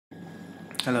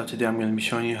Hello, today I'm going to be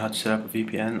showing you how to set up a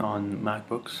VPN on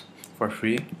MacBooks for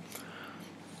free.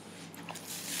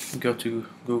 Go to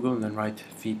Google and then write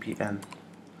VPN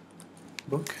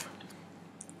book.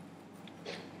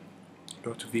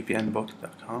 Go to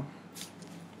vpnbook.com.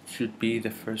 Should be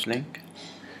the first link.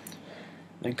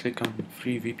 Then click on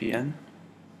free VPN.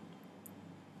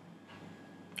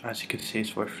 As you can see, it's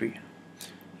for free.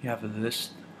 You have a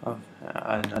list of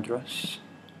an address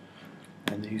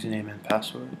and the username and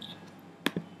password.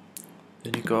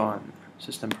 Then you go on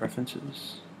System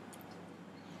Preferences,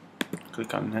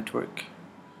 click on Network,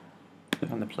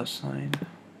 click on the plus sign,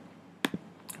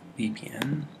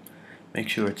 VPN, make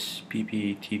sure it's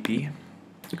PPTP,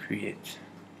 create.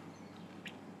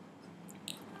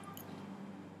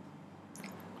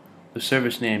 The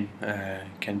service name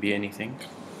can be anything.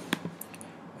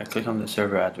 I click on the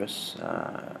server address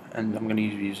and I'm going to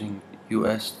be using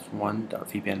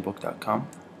us1.vpnbook.com.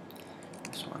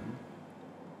 This one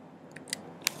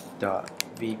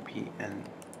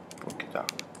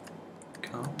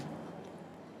 .vpnbook.com.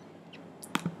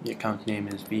 The account name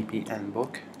is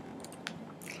VPNbook.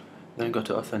 Then go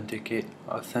to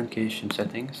authentication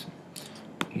settings.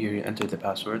 Here you enter the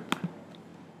password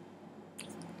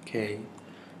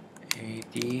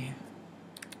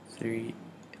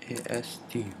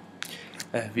KAD3AST.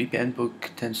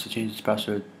 VPNbook tends to change its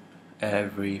password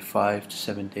every 5 to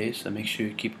 7 days, so make sure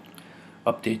you keep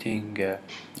updating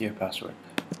your password.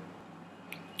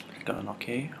 Click on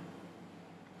OK.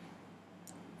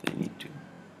 Then you need to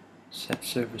set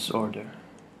service order.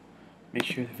 Make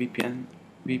sure the VPN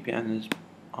is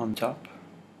on top.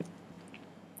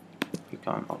 Click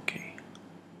on OK.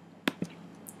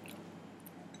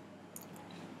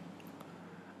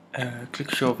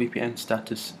 Click Show VPN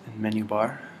Status in menu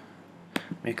bar.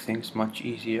 Make things much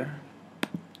easier.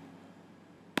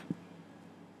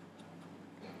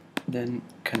 Then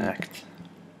connect.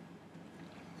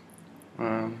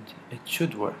 And it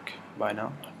should work by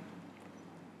now.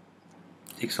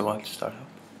 It takes a while to start up.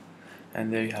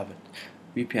 And there you have it.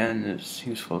 VPN is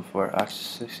useful for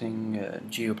accessing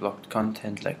geo-blocked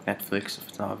content like Netflix if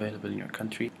it's not available in your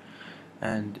country,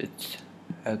 and it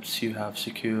helps you have a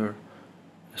secure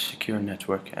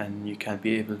network, and you can't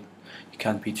be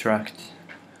tracked,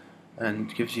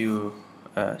 and gives you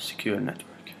a secure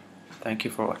network. Thank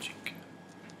you for watching.